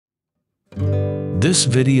This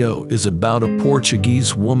video is about a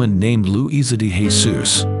Portuguese woman named Luísa de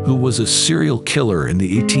Jesus, who was a serial killer in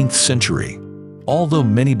the 18th century. Although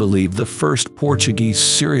many believe the first Portuguese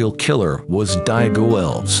serial killer was Diego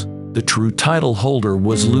Alves, the true title holder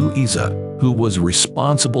was Luísa, who was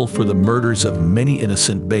responsible for the murders of many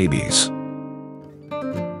innocent babies.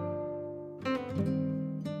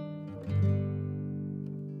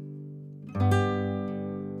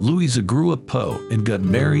 Luísa grew up poor and got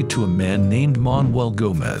married to a man named Manuel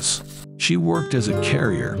Gomes. She worked as a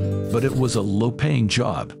carrier, but it was a low-paying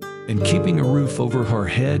job, and keeping a roof over her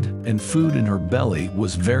head and food in her belly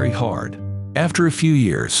was very hard. After a few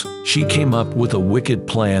years, she came up with a wicked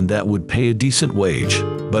plan that would pay a decent wage,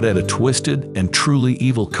 but at a twisted and truly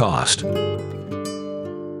evil cost.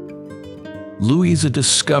 Luísa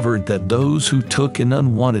discovered that those who took in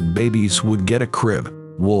unwanted babies would get a crib,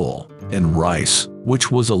 wool, and rice,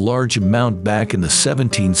 which was a large amount back in the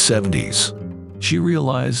 1770s. She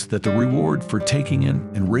realized that the reward for taking in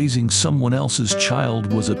and raising someone else's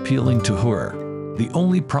child was appealing to her. The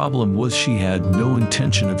only problem was she had no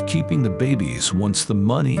intention of keeping the babies once the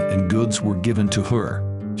money and goods were given to her.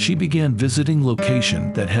 She began visiting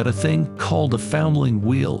locations that had a thing called a foundling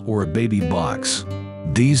wheel or a baby box.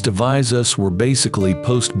 These devices were basically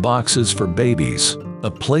post boxes for babies, a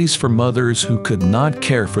place for mothers who could not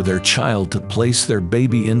care for their child to place their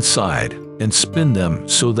baby inside and spin them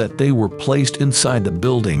so that they were placed inside the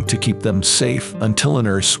building to keep them safe until a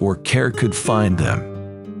nurse or care could find them.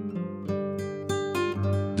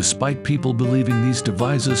 Despite people believing these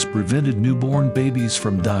devices prevented newborn babies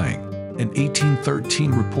from dying, an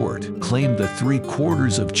 1813 report claimed that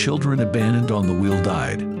 3/4 of children abandoned on the wheel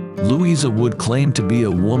died. Luísa would claim to be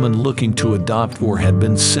a woman looking to adopt or had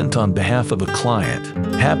been sent on behalf of a client,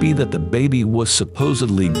 happy that the baby was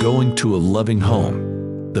supposedly going to a loving home.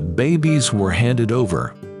 The babies were handed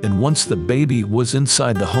over, and once the baby was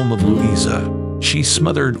inside the home of Luísa, she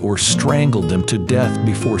smothered or strangled them to death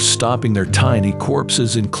before stopping their tiny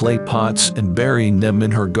corpses in clay pots and burying them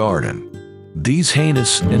in her garden. These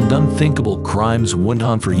heinous and unthinkable crimes went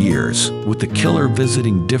on for years, with the killer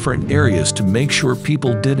visiting different areas to make sure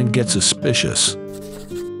people didn't get suspicious.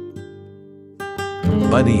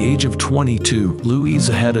 By the age of 22,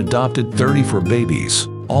 Luísa had adopted 34 babies,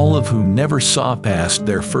 all of whom never saw past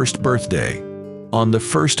their first birthday. On the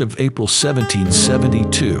 1st of April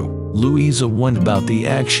 1772, Luísa went about the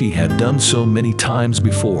act she had done so many times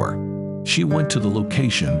before. She went to the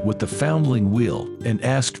location with the foundling wheel and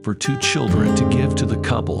asked for 2 children to give to the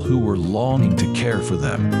couple who were longing to care for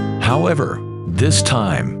them. However, this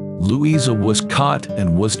time, Luísa was caught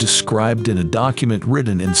and was described in a document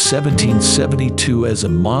written in 1772 as a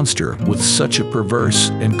monster with such a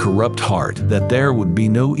perverse and corrupt heart that there would be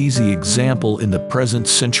no easy example in the present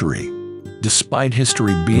century. Despite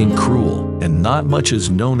history being cruel and not much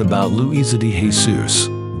is known about Luísa de Jesus,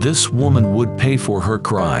 this woman would pay for her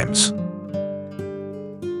crimes.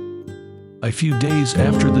 A few days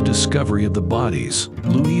after the discovery of the bodies,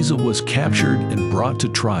 Luísa was captured and brought to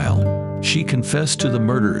trial. She confessed to the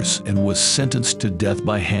murders and was sentenced to death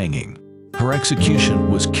by hanging. Her execution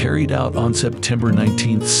was carried out on September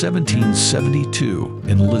 19, 1772,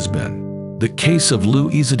 in Lisbon. The case of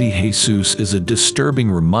Luísa de Jesus is a disturbing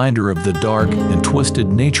reminder of the dark and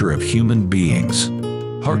twisted nature of human beings.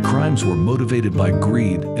 Her crimes were motivated by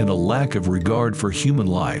greed and a lack of regard for human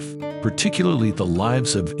life, particularly the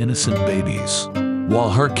lives of innocent babies.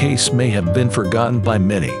 While her case may have been forgotten by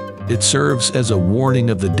many, it serves as a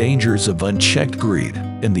warning of the dangers of unchecked greed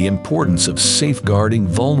and the importance of safeguarding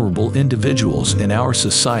vulnerable individuals in our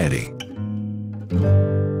society.